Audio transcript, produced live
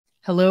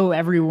Hello,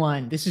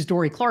 everyone. This is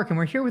Dorie Clark, and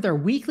we're here with our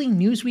weekly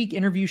Newsweek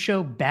interview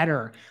show,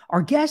 Better.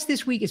 Our guest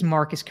this week is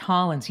Marcus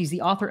Collins. He's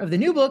the author of the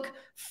new book,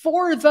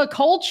 For the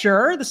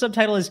Culture. The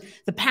subtitle is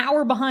The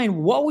Power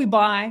Behind What We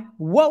Buy,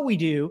 What We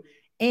Do,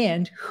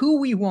 and Who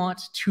We Want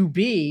to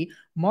Be.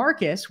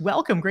 Marcus,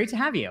 welcome. Great to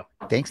have you.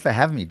 Thanks for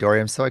having me,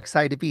 Dory. I'm so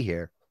excited to be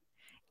here.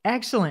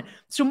 Excellent.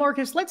 So,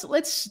 Marcus,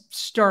 let's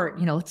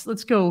start.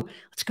 Let's go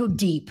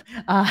deep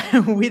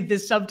with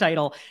this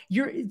subtitle.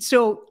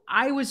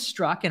 I was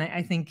struck, and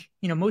I think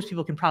most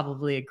people can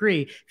probably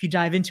agree. If you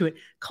dive into it,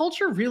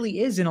 culture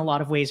really is in a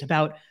lot of ways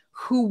about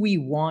who we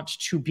want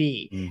to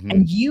be. Hmm.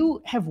 And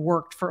you have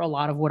worked for a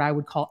lot of what I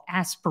would call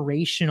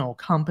aspirational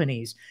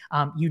companies.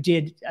 You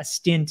did a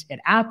stint at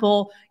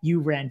Apple.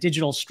 You ran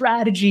digital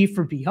strategy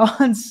for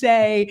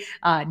Beyonce.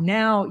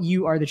 Now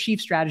you are the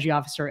chief strategy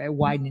officer at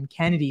Wieden and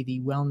Kennedy, the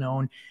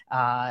well-known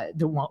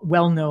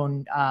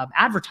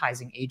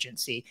advertising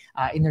agency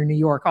in their New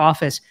York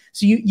office.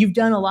 So you've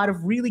done a lot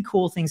of really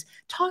cool things.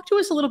 Talk to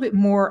us a little bit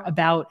more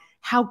about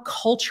how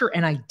culture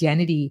and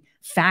identity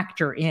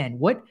factor in.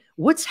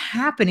 What's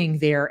happening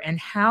there, and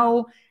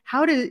how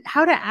do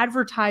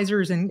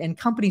advertisers and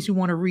companies who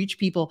want to reach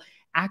people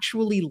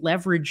actually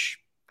leverage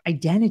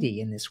identity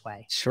in this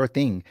way? Sure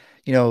thing.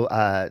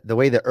 The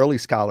way the early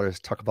scholars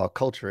talk about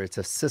culture, it's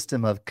a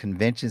system of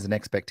conventions and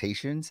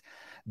expectations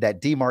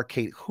that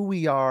demarcate who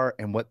we are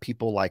and what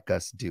people like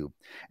us do.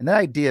 And that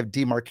idea of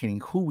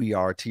demarcating who we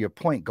are, to your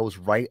point, goes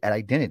right at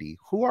identity.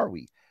 Who are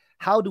we?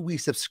 How do we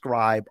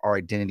subscribe our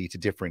identity to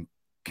different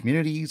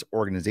communities,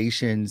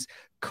 organizations,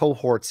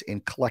 cohorts,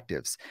 and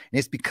collectives? And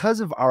it's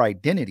because of our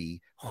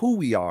identity, who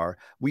we are,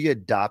 we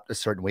adopt a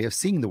certain way of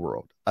seeing the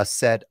world, a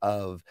set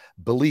of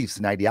beliefs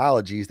and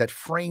ideologies that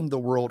frame the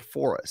world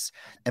for us.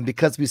 And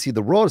because we see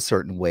the world a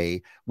certain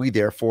way, we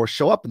therefore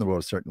show up in the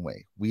world a certain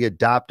way. We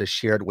adopt a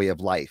shared way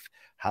of life,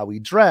 how we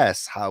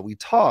dress, how we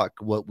talk,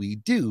 what we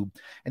do,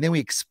 and then we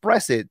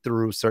express it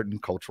through certain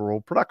cultural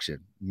production,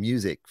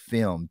 music,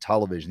 film,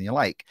 television, the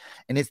like.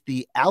 And it's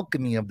the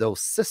alchemy of those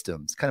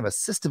systems, kind of a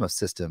system of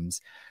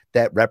systems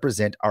that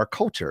represent our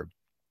culture,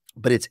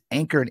 but it's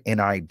anchored in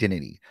our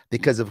identity.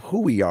 Because of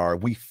who we are,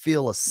 we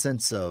feel a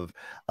sense of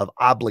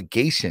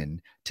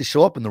obligation to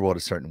show up in the world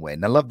a certain way.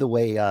 And I love the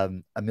way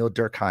Emil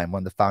Durkheim, one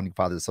of the founding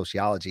fathers of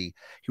sociology,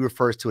 he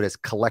refers to it as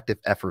collective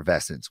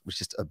effervescence, which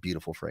is just a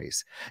beautiful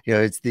phrase.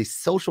 It's the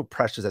social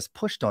pressures that's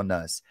pushed on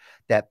us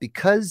that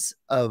because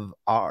of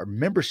our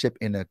membership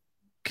in a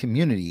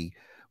community,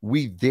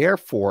 we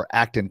therefore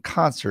act in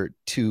concert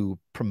to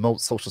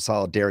promote social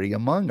solidarity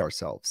among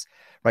ourselves,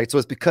 right? So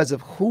it's because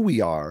of who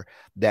we are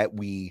that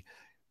we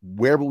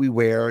wear what we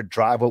wear,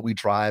 drive what we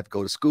drive,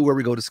 go to school where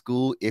we go to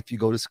school, if you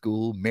go to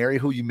school, marry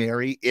who you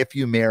marry, if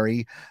you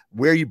marry,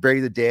 where you bury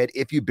the dead,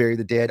 if you bury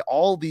the dead.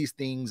 All these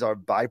things are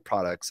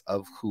byproducts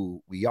of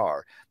who we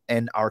are.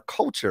 And our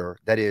culture,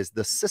 that is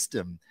the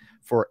system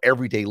for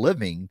everyday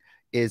living,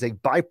 is a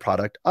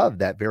byproduct of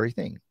that very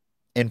thing.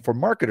 And for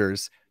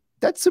marketers,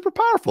 that's super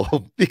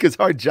powerful because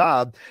our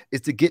job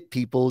is to get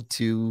people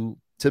to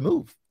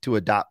move, to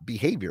adopt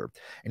behavior.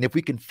 And if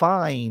we can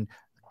find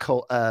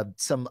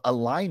some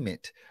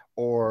alignment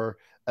or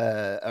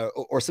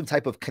some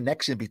type of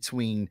connection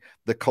between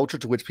the culture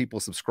to which people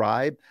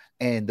subscribe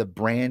and the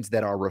brands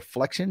that are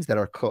reflections that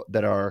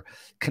are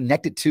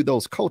connected to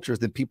those cultures,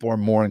 then people are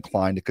more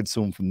inclined to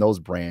consume from those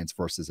brands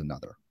versus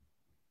another.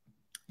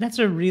 That's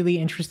a really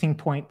interesting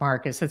point,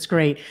 Marcus. That's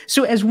great.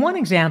 So, as one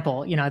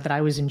example, that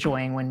I was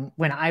enjoying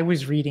when I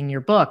was reading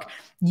your book,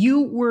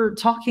 you were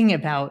talking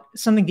about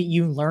something that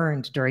you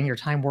learned during your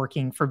time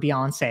working for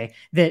Beyonce.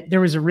 That there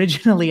was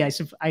originally, I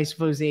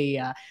suppose,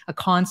 a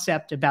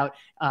concept about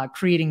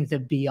creating the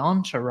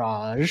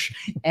Beyontourage,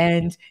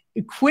 and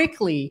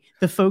quickly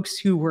the folks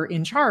who were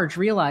in charge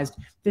realized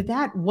that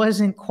that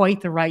wasn't quite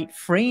the right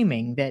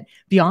framing. That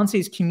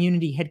Beyonce's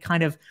community had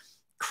kind of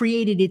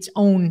created its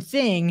own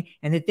thing,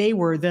 and that they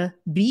were the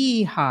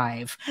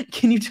beehive.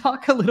 Can you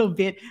talk a little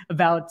bit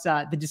about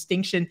the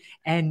distinction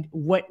and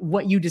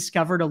what you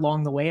discovered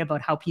along the way about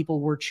how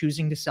people were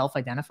choosing to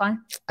self-identify?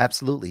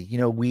 Absolutely.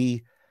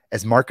 We,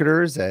 as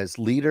marketers, as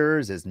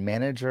leaders, as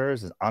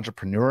managers, as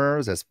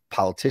entrepreneurs, as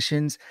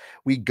politicians,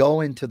 we go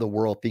into the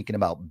world thinking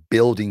about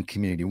building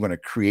community. We're going to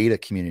create a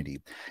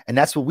community. And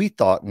that's what we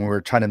thought when we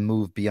were trying to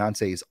move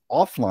Beyonce's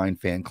offline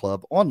fan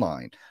club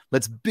online.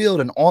 Let's build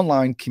an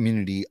online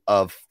community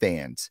of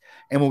fans.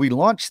 And when we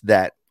launched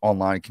that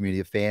online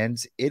community of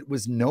fans, it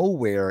was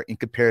nowhere in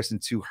comparison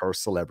to her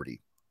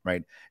celebrity.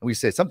 Right. And we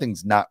said,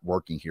 something's not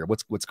working here.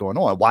 What's going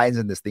on? Why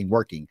isn't this thing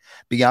working?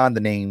 Beyond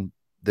the name,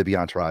 the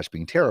Beyontourage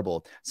being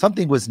terrible,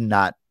 something was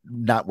not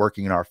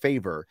working in our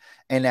favor.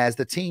 And as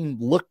the team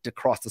looked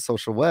across the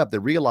social web, they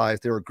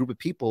realized there were a group of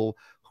people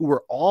who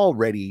were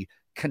already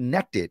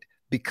connected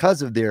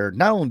because of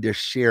not only their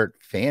shared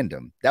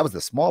fandom, that was the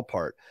small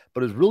part,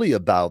 but it was really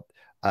about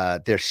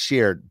their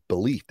shared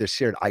belief, their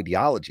shared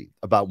ideology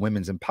about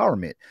women's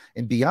empowerment.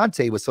 And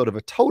Beyonce was sort of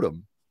a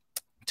totem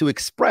to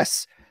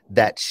express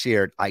that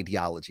shared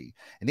ideology.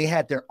 And they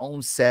had their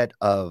own set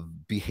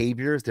of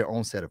behaviors, their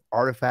own set of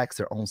artifacts,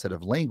 their own set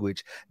of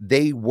language.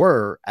 They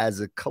were, as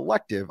a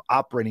collective,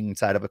 operating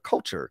inside of a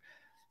culture.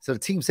 So the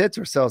team said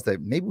to ourselves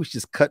that maybe we should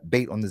just cut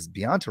bait on this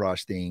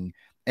Beyontourage thing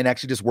and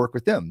actually just work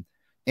with them.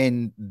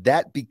 And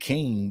that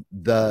became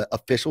the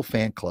official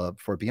fan club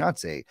for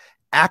Beyonce,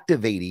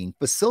 activating,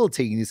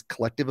 facilitating this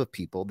collective of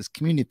people, this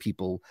community of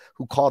people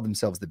who call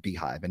themselves the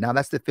Beehive. And now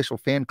that's the official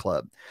fan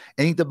club.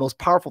 I think the most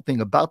powerful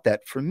thing about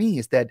that for me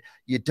is that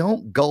you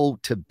don't go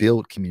to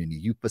build community,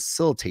 you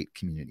facilitate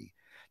community.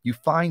 You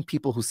find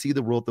people who see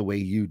the world the way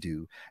you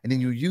do, and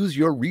then you use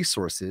your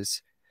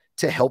resources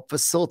to help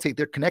facilitate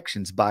their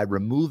connections by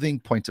removing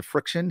points of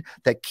friction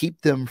that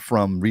keep them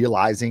from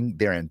realizing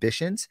their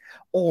ambitions,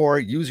 or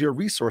use your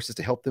resources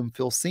to help them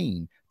feel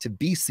seen, to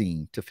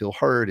feel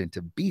heard, and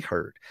to be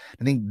heard.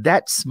 I think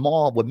that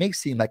small, what may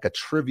seem like a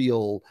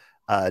trivial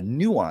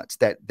nuance,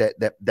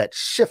 that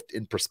shift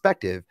in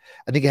perspective,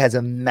 I think it has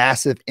a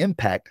massive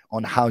impact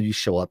on how you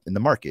show up in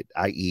the market,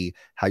 i.e.,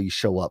 how you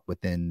show up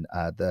within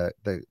the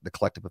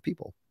collective of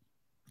people.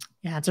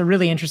 Yeah, it's a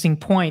really interesting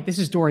point. This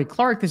is Dorie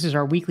Clark. This is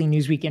our weekly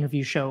Newsweek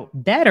interview show,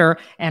 Better.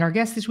 And our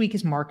guest this week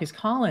is Marcus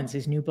Collins.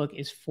 His new book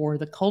is For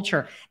the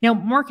Culture. Now,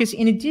 Marcus,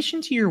 in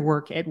addition to your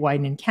work at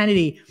Wieden &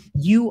 Kennedy,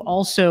 you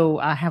also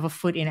have a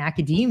foot in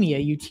academia.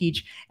 You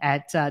teach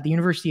at the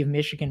University of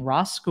Michigan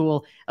Ross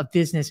School of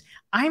Business.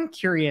 I'm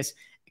curious,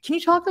 can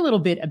you talk a little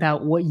bit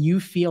about what you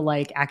feel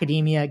like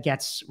academia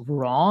gets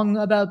wrong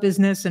about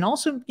business, and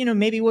also,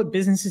 maybe what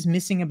business is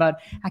missing about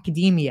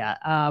academia?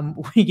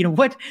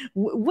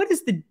 What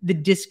is the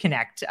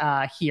disconnect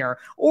here,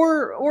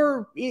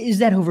 or is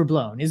that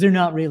overblown? Is there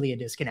not really a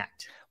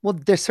disconnect? Well,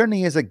 there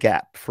certainly is a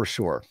gap for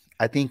sure.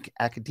 I think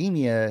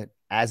academia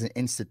as an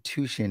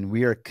institution,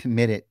 we are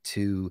committed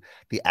to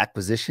the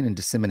acquisition and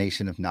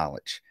dissemination of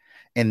knowledge.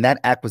 And that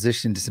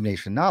acquisition and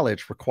dissemination of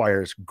knowledge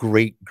requires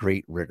great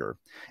rigor.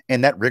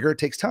 And that rigor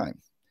takes time.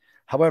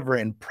 However,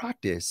 in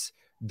practice,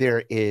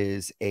 there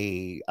is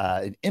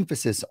an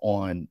emphasis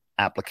on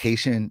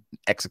application,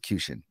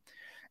 execution.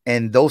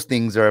 And those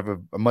things are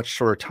of a much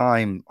shorter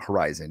time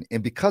horizon.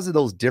 And because of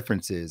those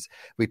differences,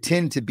 we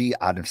tend to be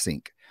out of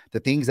sync.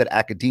 The things that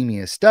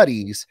academia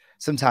studies,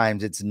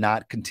 sometimes it's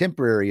not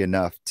contemporary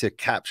enough to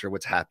capture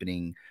what's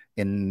happening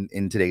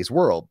in today's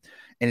world.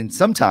 And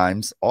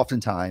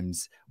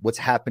oftentimes, what's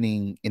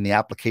happening in the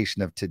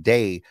application of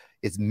today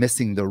is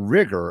missing the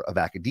rigor of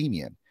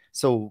academia.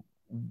 So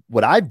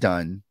what I've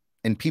done,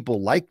 and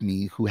people like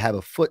me who have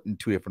a foot in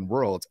two different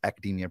worlds,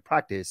 academia and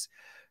practice,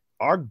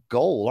 our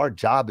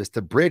job is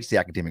to bridge the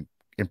academic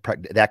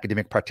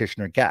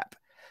practitioner gap,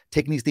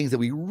 taking these things that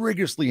we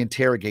rigorously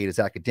interrogate as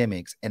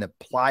academics and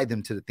apply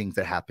them to the things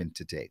that happen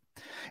today.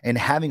 And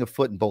having a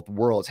foot in both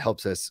worlds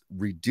helps us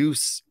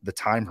reduce the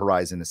time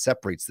horizon that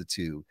separates the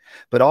two,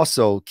 but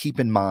also keep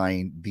in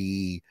mind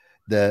the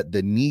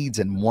needs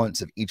and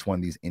wants of each one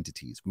of these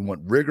entities. We want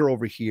rigor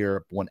over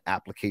here, one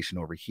application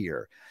over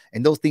here.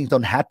 And those things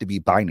don't have to be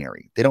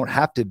binary. They don't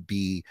have to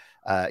be,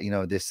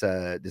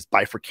 this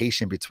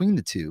bifurcation between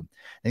the two.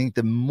 I think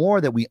the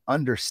more that we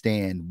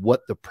understand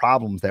what the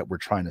problems that we're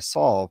trying to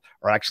solve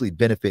are actually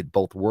benefit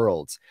both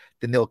worlds,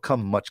 then they'll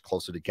come much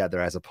closer together,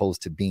 as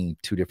opposed to being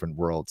two different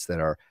worlds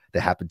that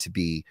happen to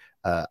be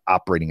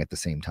operating at the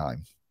same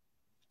time.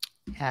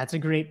 Yeah, that's a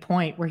great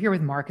point. We're here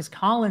with Marcus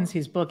Collins.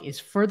 His book is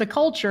For the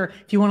Culture.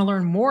 If you want to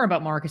learn more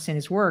about Marcus and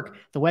his work,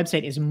 the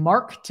website is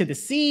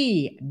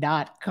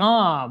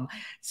marktothec.com.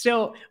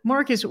 So,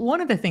 Marcus,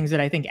 one of the things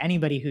that I think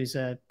anybody who's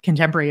a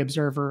contemporary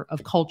observer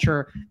of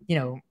culture,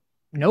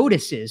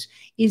 notices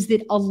is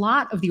that a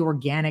lot of the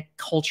organic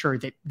culture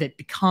that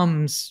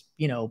becomes,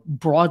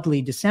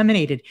 broadly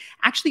disseminated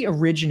actually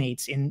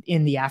originates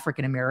in the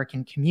African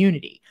American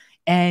community.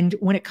 And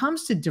when it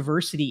comes to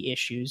diversity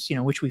issues,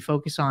 which we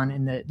focus on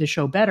in the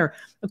show Better,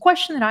 the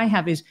question that I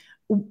have is,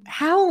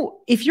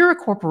 if you're a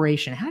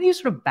corporation, how do you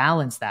sort of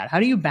balance that?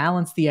 How do you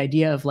balance the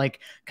idea of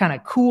like kind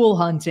of cool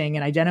hunting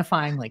and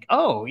identifying like,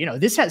 oh,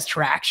 this has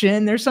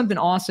traction, there's something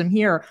awesome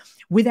here,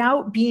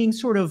 without being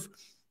sort of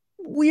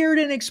weird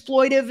and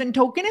exploitive and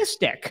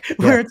tokenistic,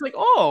 where it's like,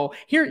 oh,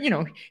 here's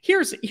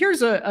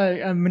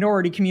a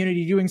minority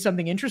community doing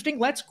something interesting,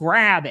 let's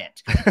grab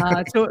it.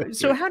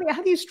 So how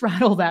do you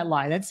straddle that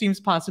line? That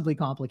seems possibly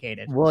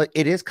complicated. Well,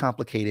 it is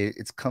complicated,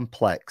 it's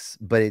complex,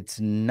 but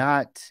it's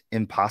not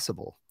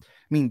impossible. I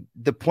mean,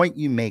 the point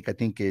you make, I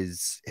think,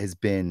 has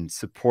been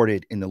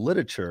supported in the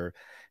literature,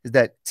 is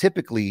that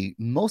typically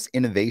most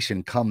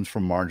innovation comes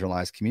from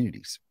marginalized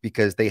communities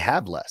because they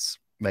have less.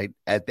 Right.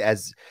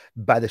 As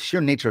by the sheer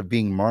nature of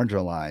being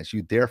marginalized,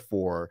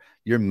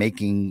 you're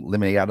making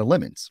lemonade out of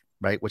lemons,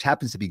 right? Which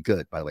happens to be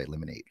good, by the way,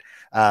 lemonade.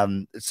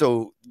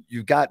 So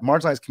you've got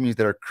marginalized communities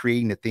that are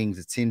creating the things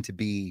that seem to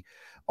be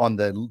on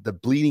the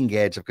bleeding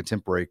edge of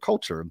contemporary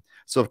culture.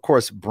 So of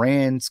course,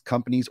 brands,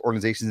 companies,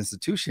 organizations,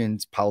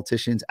 institutions,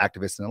 politicians,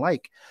 activists, and the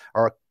like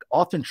are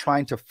often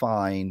trying to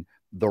find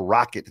the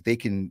rocket that they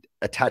can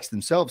attach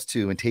themselves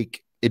to and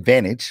take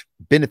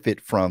benefit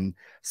from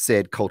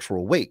said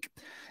cultural wake.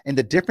 And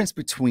the difference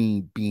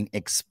between being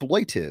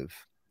exploitive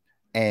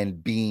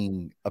And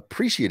being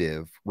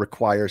appreciative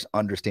requires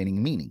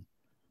understanding meaning,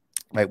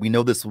 right? We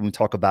know this when we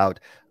talk about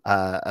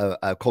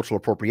cultural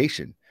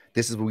appropriation.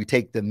 This is when we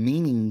take the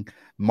meaning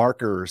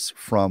markers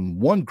from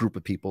one group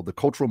of people, the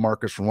cultural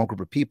markers from one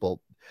group of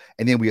people,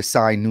 and then we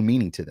assign new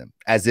meaning to them,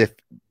 as if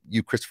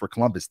you Christopher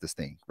Columbus this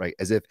thing, right?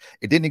 As if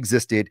it didn't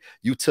existed,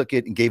 you took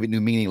it and gave it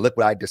new meaning. Look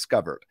what I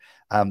discovered.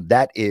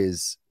 That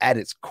is at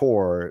its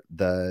core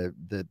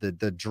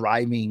the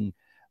driving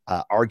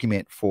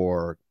argument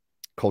for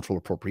cultural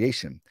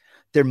appropriation.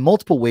 There are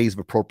multiple ways of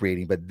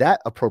appropriating, but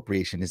that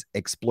appropriation is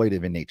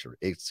exploitive in nature.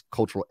 It's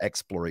cultural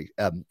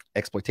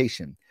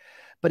exploitation.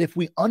 But if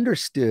we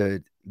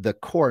understood the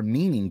core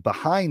meaning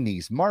behind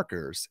these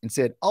markers and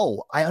said,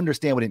 oh, I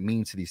understand what it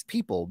means to these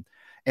people,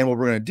 and what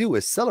we're going to do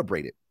is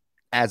celebrate it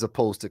as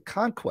opposed to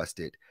conquest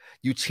it,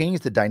 you change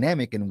the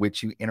dynamic in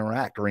which you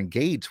interact or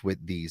engage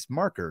with these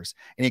markers.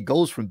 And it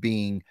goes from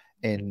being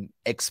an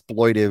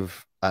exploitive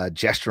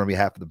gesture on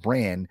behalf of the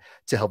brand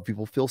to help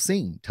people feel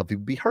seen, to help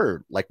people be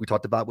heard, like we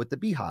talked about with the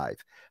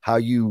Beehive, how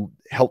you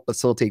help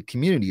facilitate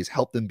communities,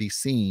 help them be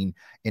seen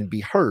and be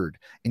heard.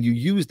 And you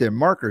use their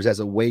markers as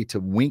a way to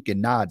wink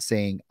and nod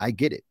saying, I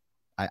get it.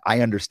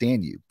 I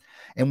understand you.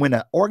 And when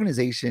an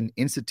organization,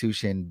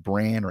 institution,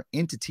 brand, or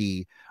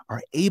entity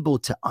are able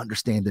to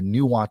understand the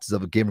nuances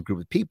of a given group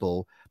of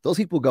people, those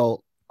people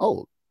go,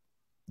 oh,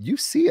 you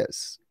see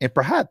us, and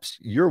perhaps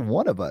you're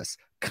one of us.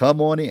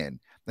 Come on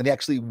in. And they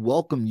actually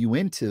welcome you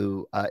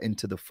into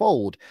the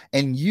fold,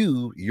 and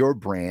your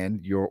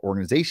brand, your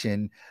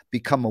organization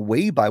become a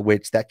way by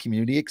which that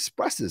community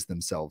expresses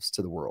themselves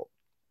to the world.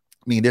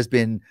 I mean, there's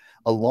been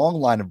a long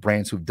line of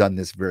brands who've done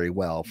this very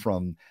well,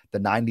 from the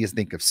 90s,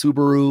 think of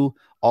Subaru,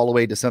 all the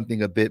way to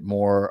something a bit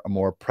more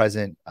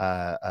present,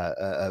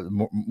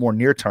 more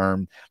near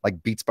term,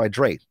 like Beats by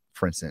Dre,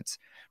 for instance,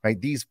 right?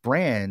 These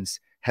brands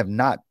have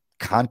not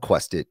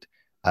conquested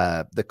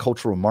the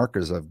cultural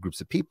markers of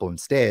groups of people.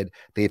 Instead,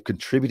 they have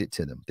contributed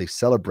to them. They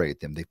celebrate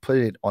them. They put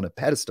it on a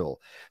pedestal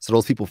so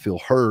those people feel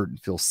heard and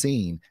feel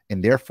seen,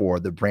 and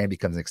therefore the brand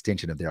becomes an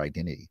extension of their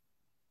identity.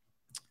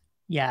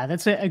 Yeah,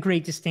 that's a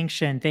great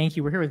distinction. Thank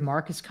you. We're here with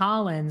Marcus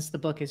Collins. The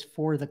book is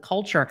For the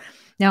Culture.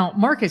 Now,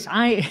 Marcus,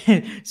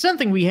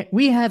 something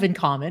we have in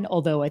common,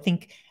 although I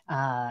think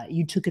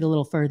you took it a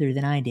little further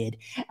than I did,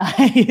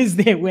 is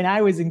that when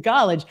I was in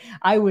college,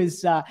 I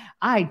was an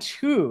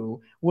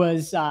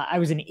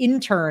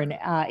intern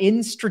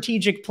in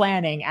strategic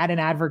planning at an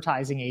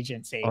advertising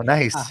agency. Oh,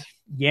 nice.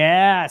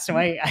 Yeah, so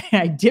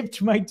I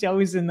dipped my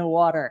toes in the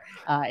water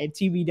at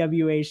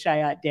TBWA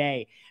Chiat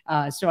Day.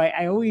 So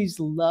I always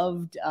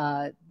loved,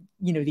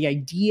 the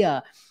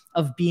idea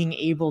of being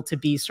able to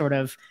be sort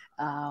of,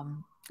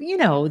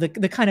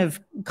 the kind of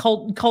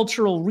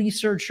cultural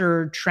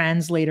researcher,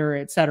 translator,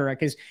 et cetera.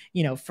 Because,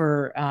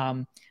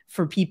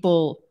 for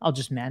people, I'll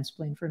just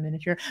mansplain for a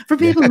minute here. For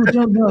people who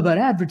don't know about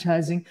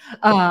advertising,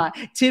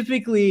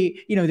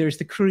 typically, there's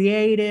the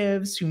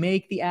creatives who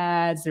make the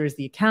ads, there's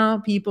the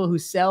account people who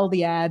sell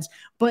the ads,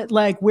 but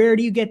like, where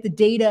do you get the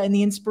data and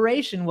the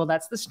inspiration? Well,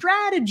 that's the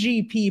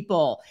strategy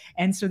people.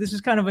 And so this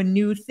is kind of a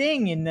new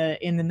thing in the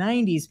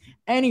 90s.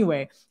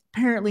 Anyway,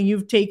 apparently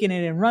you've taken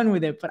it and run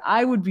with it, but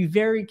I would be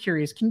very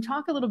curious. Can you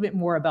talk a little bit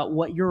more about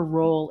what your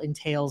role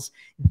entails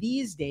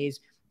these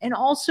days? And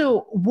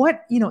also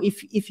what,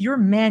 if your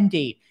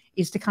mandate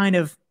is to kind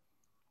of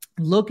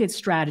look at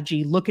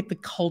strategy, look at the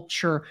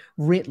culture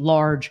writ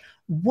large,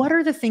 what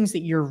are the things that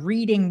you're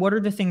reading? What are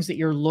the things that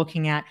you're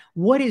looking at?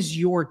 What is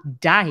your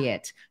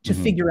diet to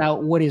figure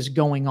out what is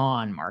going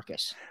on,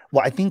 Marcus?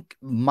 Well, I think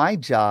my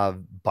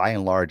job by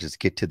and large is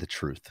get to the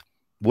truth.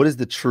 What is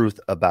the truth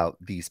about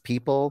these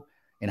people?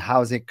 And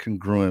how is it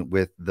congruent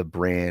with the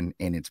brand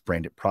and its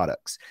branded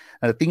products?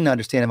 Now, the thing to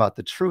understand about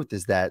the truth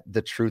is that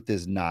the truth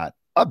is not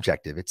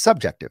objective, it's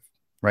subjective,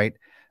 right?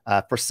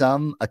 For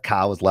some, a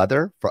cow is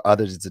leather. For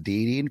others, it's a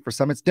deity. And for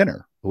some, it's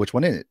dinner. Which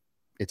one is it?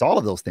 It's all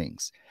of those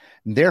things.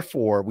 And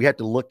therefore, we have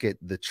to look at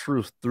the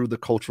truth through the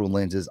cultural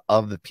lenses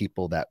of the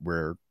people that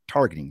we're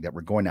targeting, that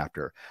we're going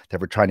after, that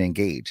we're trying to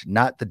engage,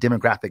 not the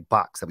demographic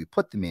box that we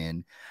put them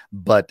in,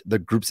 but the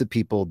groups of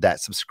people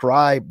that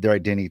subscribe their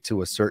identity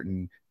to a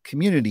certain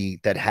community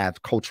that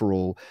have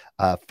cultural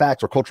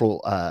facts or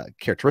cultural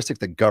characteristics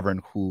that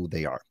govern who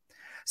they are.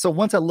 So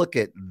once I look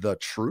at the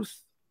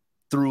truth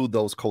through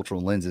those cultural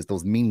lenses,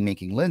 those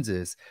meaning-making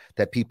lenses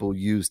that people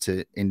use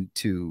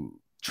to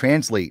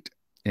translate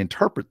and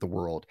interpret the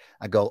world,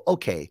 I go,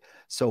 okay,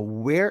 so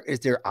where is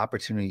there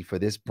opportunity for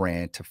this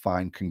brand to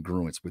find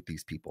congruence with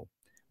these people?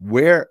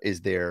 Where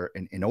is there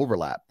an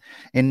overlap?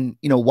 And,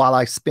 while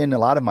I spend a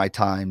lot of my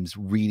times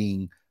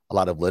reading a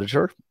lot of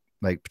literature,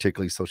 like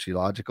particularly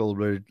sociological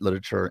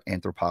literature,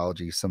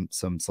 anthropology, some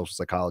social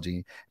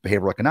psychology,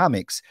 behavioral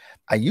economics,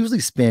 I usually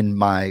spend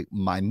my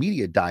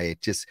media diet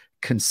just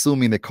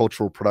consuming the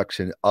cultural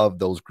production of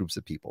those groups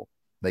of people.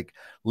 Like,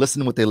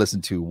 listen to what they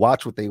listen to,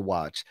 watch what they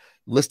watch,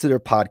 listen to their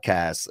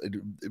podcasts,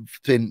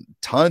 spend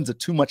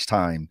too much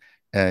time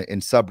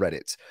in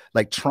subreddits,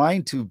 like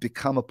trying to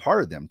become a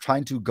part of them,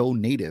 trying to go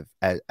native,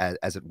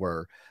 as it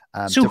were,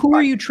 So who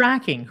are you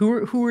tracking?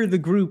 Who are the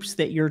groups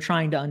that you're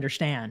trying to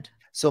understand?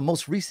 So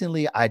most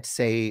recently, I'd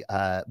say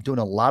doing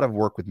a lot of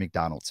work with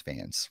McDonald's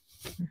fans.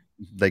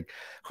 Like,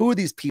 who are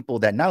these people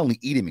that not only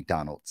eat at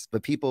McDonald's,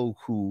 but people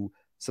who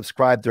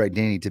subscribe their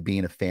identity to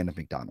being a fan of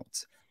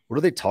McDonald's? What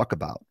do they talk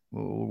about?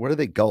 Where do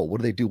they go? What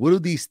do they do? What do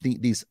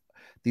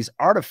these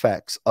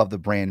artifacts of the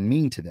brand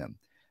mean to them?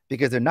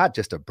 Because they're not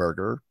just a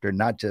burger, they're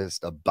not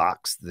just a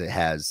box that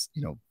has,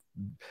 you know,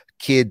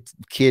 kid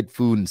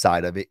food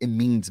inside of it. It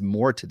means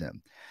more to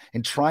them.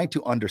 And trying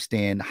to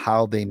understand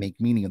how they make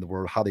meaning in the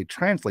world, how they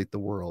translate the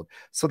world,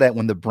 so that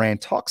when the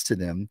brand talks to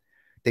them,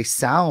 they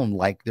sound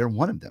like they're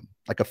one of them,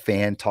 like a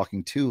fan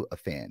talking to a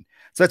fan.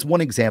 So that's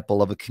one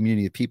example of a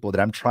community of people that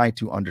I'm trying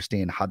to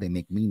understand how they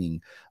make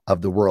meaning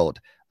of the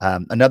world.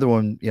 Another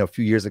one, you know, a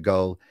few years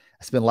ago,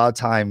 I spent a lot of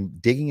time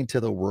digging into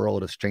the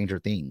world of Stranger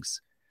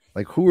Things.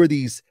 Like, who are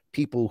these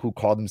people who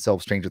call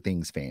themselves Stranger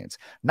Things fans?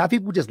 Not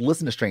people who just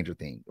listen to Stranger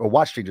Things or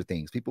watch Stranger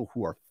Things, people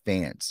who are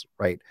fans,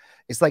 right?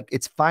 It's like,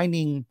 it's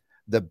finding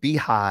the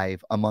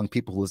beehive among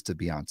people who listen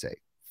to Beyonce,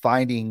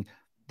 finding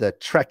the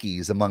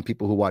Trekkies among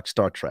people who watch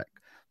Star Trek,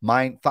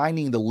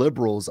 finding the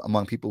liberals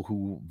among people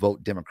who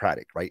vote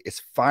Democratic, right?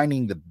 It's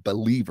finding the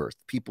believers,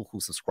 people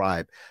who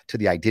subscribe to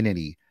the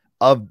identity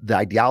of the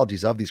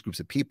ideologies of these groups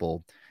of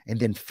people, and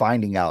then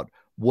finding out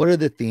what are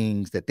the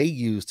things that they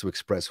use to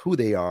express who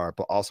they are,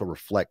 but also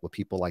reflect what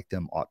people like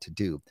them ought to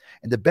do.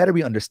 And the better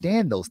we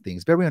understand those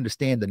things, the better we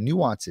understand the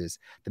nuances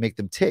that make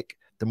them tick,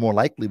 the more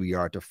likely we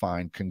are to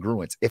find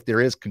congruence, if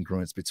there is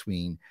congruence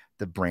between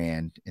the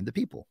brand and the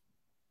people.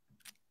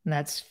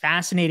 That's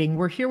fascinating.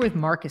 We're here with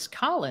Marcus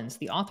Collins,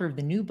 the author of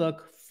the new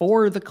book,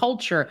 For the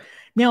Culture.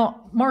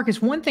 Now,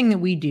 Marcus, one thing that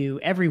we do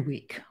every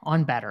week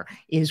on Better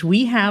is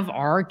we have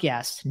our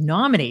guests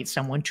nominate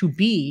someone to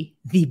be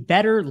the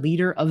Better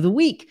Leader of the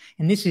Week.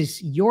 And this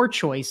is your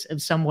choice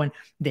of someone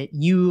that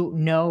you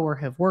know or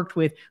have worked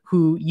with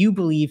who you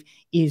believe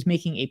is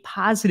making a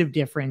positive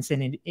difference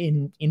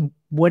in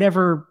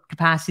whatever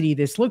capacity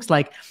this looks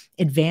like,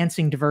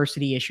 advancing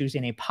diversity issues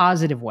in a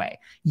positive way.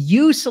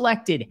 You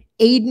selected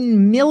Aiden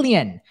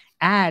Million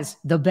as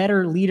the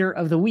Better Leader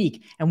of the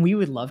Week, and we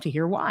would love to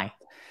hear why.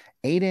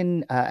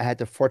 Aiden, I had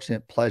the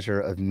fortunate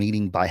pleasure of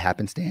meeting by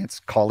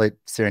happenstance. Call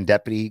it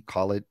serendipity,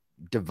 call it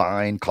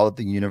divine, call it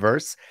the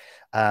universe.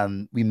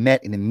 We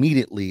met, and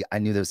immediately I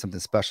knew there was something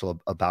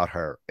special about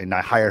her, and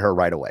I hired her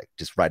right away,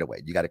 just right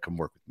away. You got to come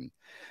work with me.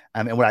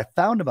 And what I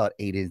found about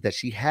Aiden is that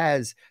she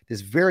has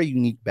this very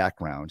unique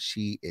background.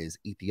 She is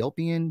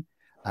Ethiopian.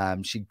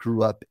 She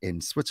grew up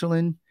in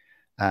Switzerland.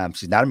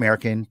 She's not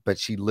American, but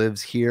she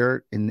lives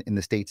here in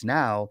the States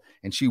now,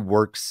 and she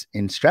works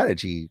in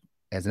strategy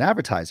as an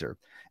advertiser.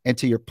 And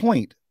to your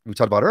point, we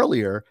talked about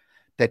earlier,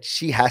 that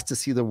she has to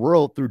see the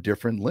world through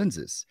different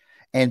lenses.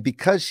 And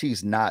because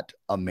she's not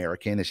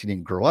American and she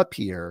didn't grow up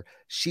here,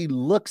 she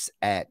looks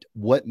at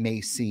what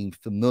may seem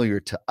familiar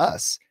to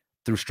us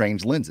through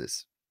strange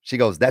lenses. She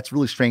goes, "That's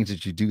really strange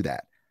that you do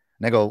that."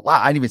 And I go,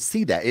 "Wow, I didn't even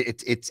see that."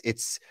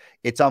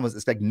 It's almost,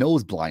 it's like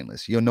nose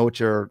blindness. You don't know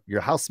what your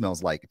house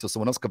smells like until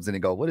someone else comes in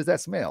and go, "What does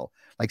that smell?"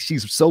 Like,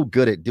 she's so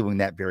good at doing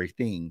that very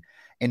thing.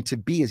 And to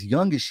be as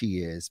young as she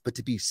is, but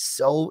to be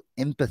so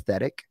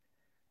empathetic,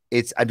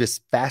 I'm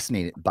just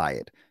fascinated by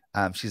it.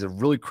 She's a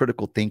really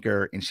critical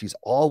thinker, and she's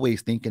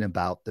always thinking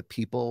about the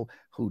people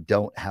who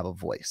don't have a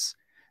voice.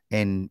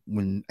 And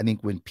I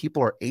think when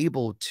people are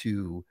able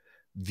to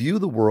view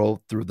the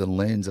world through the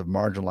lens of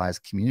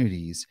marginalized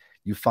communities,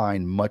 you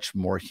find much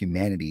more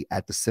humanity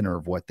at the center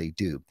of what they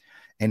do.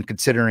 And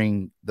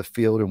considering the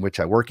field in which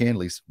I work in, at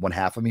least one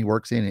half of me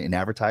works in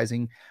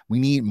advertising, we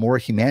need more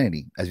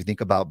humanity as we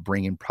think about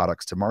bringing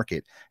products to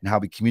market and how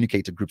we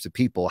communicate to groups of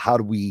people. How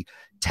do we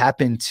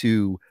tap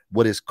into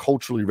what is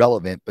culturally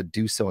relevant, but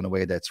do so in a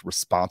way that's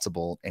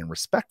responsible and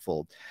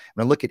respectful?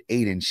 When I look at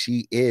Aiden,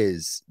 she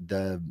is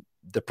the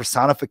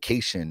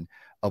personification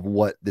of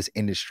what this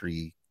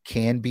industry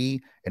can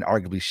be and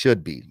arguably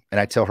should be.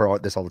 And I tell her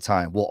this all the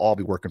time. We'll all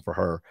be working for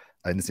her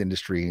in this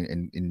industry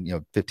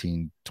in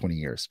 15, 20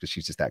 years, because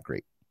she's just that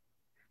great.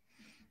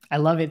 I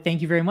love it.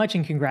 Thank you very much.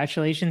 And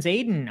congratulations,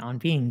 Aiden, on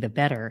being the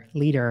Better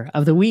Leader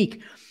of the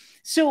Week.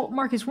 So,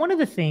 Marcus, one of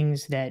the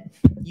things that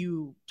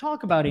you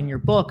talk about in your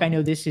book, I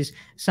know this is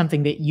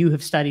something that you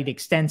have studied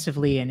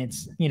extensively, and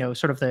it's,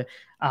 sort of the,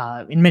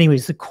 in many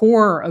ways, the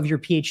core of your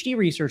PhD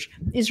research,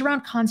 is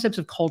around concepts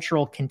of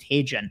cultural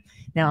contagion.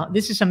 Now,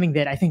 this is something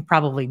that I think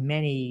probably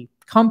many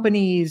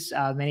companies,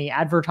 many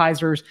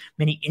advertisers,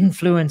 many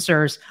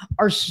influencers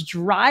are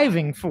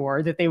striving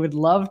for, that they would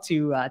love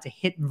to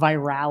hit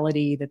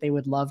virality, that they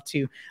would love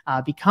to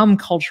become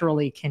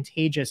culturally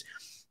contagious.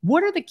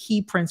 What are the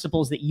key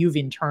principles that you've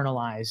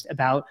internalized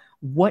about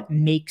what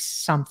makes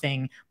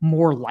something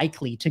more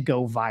likely to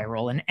go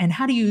viral? And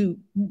how do you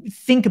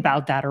think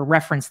about that or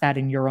reference that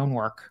in your own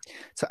work?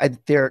 So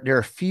there are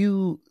a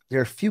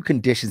few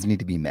conditions that need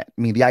to be met.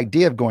 I mean, the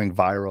idea of going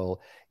viral,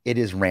 it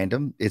is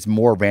random. It's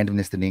more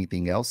randomness than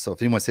anything else. So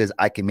if anyone says,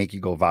 "I can make you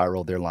go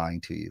viral," they're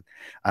lying to you.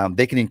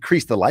 They can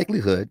increase the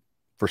likelihood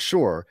for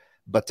sure,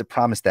 But to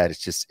promise that, it's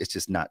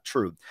just not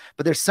true.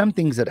 But there's some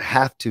things that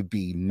have to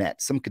be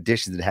met, some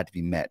conditions that have to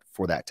be met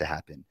for that to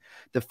happen.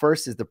 The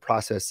first is the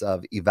process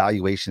of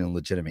evaluation and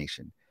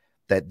legitimation,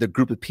 that the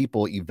group of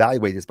people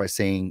evaluate this by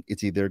saying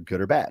it's either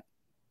good or bad,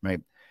 right?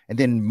 And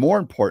then more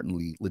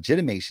importantly,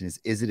 legitimation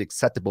is it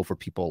acceptable for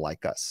people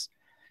like us?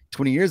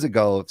 20 years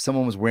ago, if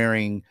someone was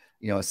wearing,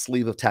 a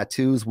sleeve of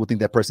tattoos, we'll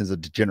think that person is a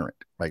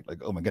degenerate, right?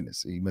 Like, oh my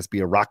goodness, he must be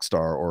a rock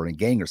star or in a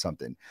gang or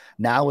something.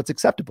 Now it's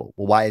acceptable.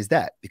 Well, why is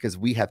that? Because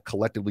we have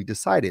collectively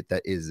decided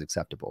that is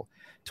acceptable.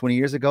 20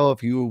 years ago,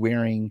 if you were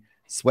wearing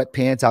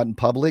sweatpants out in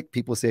public,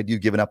 people said you've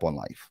given up on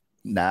life.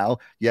 Now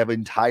you have an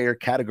entire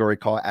category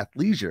called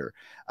athleisure,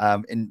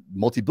 and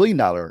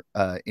multi-billion-dollar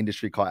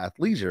industry called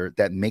athleisure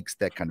that makes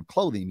that kind of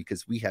clothing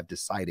because we have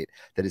decided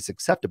that it's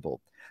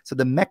acceptable. So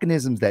the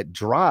mechanisms that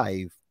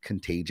drive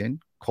contagion,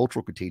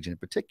 cultural contagion in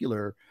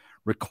particular,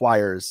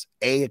 requires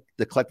the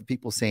collective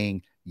people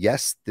saying,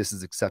 yes, this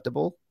is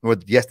acceptable, or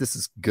yes, this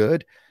is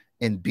good,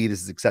 and B,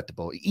 this is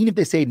acceptable. Even if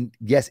they say,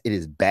 yes, it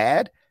is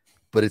bad,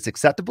 but it's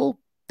acceptable,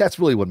 that's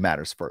really what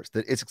matters first,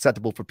 that it's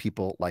acceptable for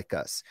people like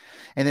us.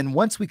 And then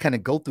once we kind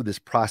of go through this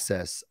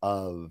process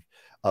of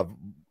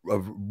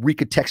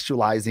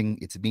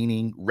recontextualizing its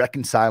meaning,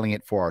 reconciling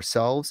it for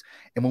ourselves,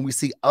 and when we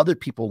see other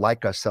people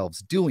like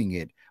ourselves doing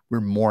it, we're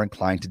more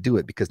inclined to do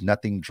it because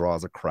nothing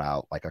draws a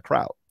crowd like a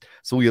crowd.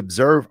 So we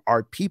observe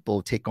our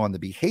people take on the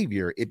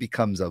behavior. It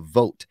becomes a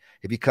vote.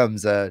 It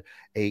becomes a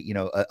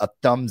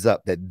thumbs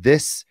up that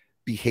this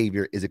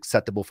behavior is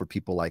acceptable for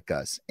people like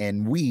us.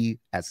 And we,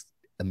 as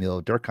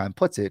Emil Durkheim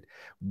puts it,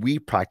 we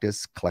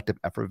practice collective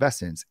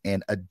effervescence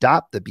and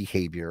adopt the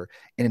behavior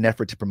in an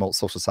effort to promote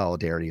social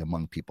solidarity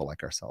among people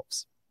like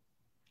ourselves.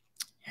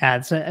 Yeah,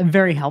 it's a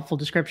very helpful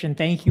description.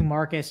 Thank you,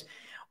 Marcus.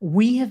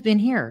 We have been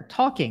here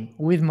talking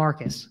with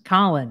Marcus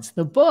Collins.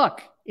 The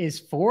book is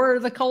For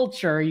the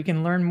Culture. You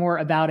can learn more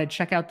about it.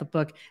 Check out the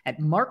book at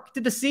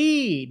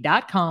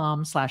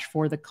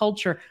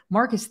marktothesea.com/fortheculture.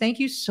 Marcus, thank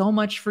you so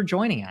much for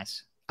joining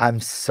us. I'm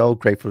so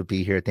grateful to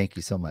be here. Thank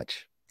you so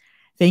much.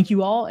 Thank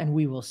you all, and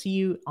we will see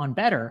you on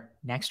Better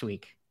next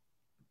week.